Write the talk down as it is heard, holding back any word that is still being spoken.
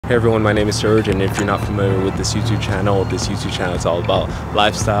Hey everyone, my name is Serge, and if you're not familiar with this YouTube channel is all about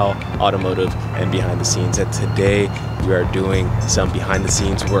lifestyle, automotive, and behind the scenes. And today we are doing some behind the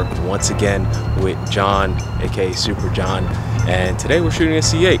scenes work once again with John, aka Super John, and today we're shooting a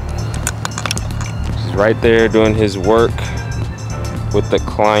C8. He's right there doing his work with the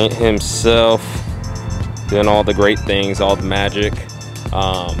client himself, doing all the great things, all the magic.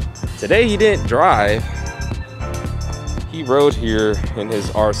 Today he didn't drive. He rode here in his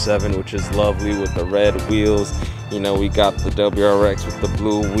R7, which is lovely with the red wheels. You know, we got the WRX with the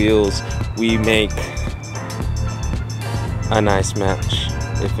blue wheels. We make a nice match,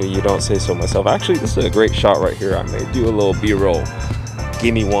 if you don't say so myself. Actually, this is a great shot right here. I may do a little B-roll.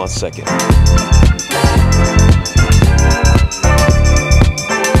 Give me 1 second.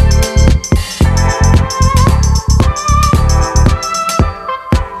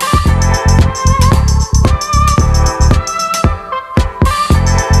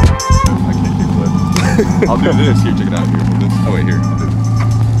 I'll do this. Here, check it out. Here, hold this. Oh wait, here. I'll do this.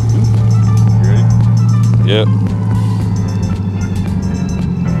 You ready? Yep.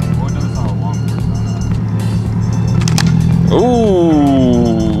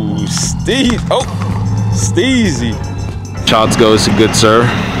 Ooh, Steve. Oh, Steezy. Shots goes to good sir.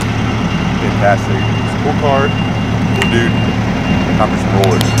 Fantastic. Cool card. Cool dude. Time for some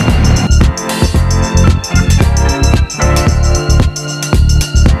rollers.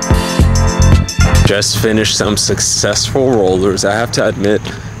 Just finished some successful rollers. I have to admit,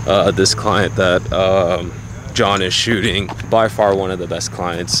 this client that John is shooting, by far one of the best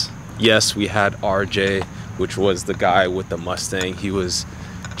clients. Yes, we had RJ, which was the guy with the Mustang. He was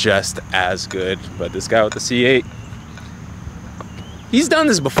just as good, but this guy with the C8, he's done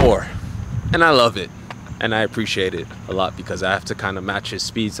this before, and I love it, and I appreciate it a lot because I have to kind of match his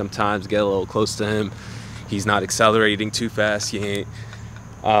speed sometimes, get a little close to him. He's not accelerating too fast. He ain't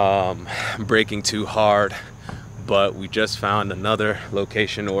braking too hard, but we just found another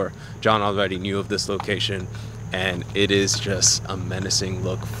location, or John already knew of this location, and it is just a menacing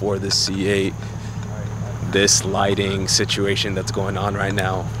look for the C8. This lighting situation that's going on right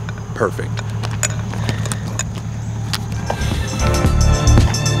now, perfect.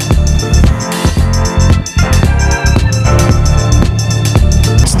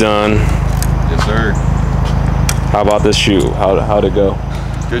 It's done. Yes, sir. How about this shoot? How'd it go?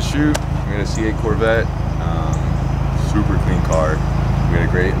 Good shoot. We got a C8 Corvette. Super clean car. We got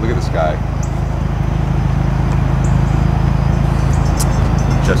a great look at the sky.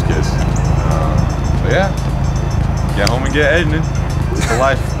 Chef's kiss. But yeah, get home and get editing. It's the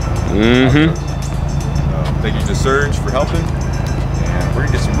life. Thank you to Serge for helping. And we're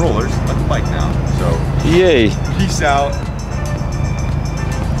gonna get some rollers on the bike now. So yay. Peace out.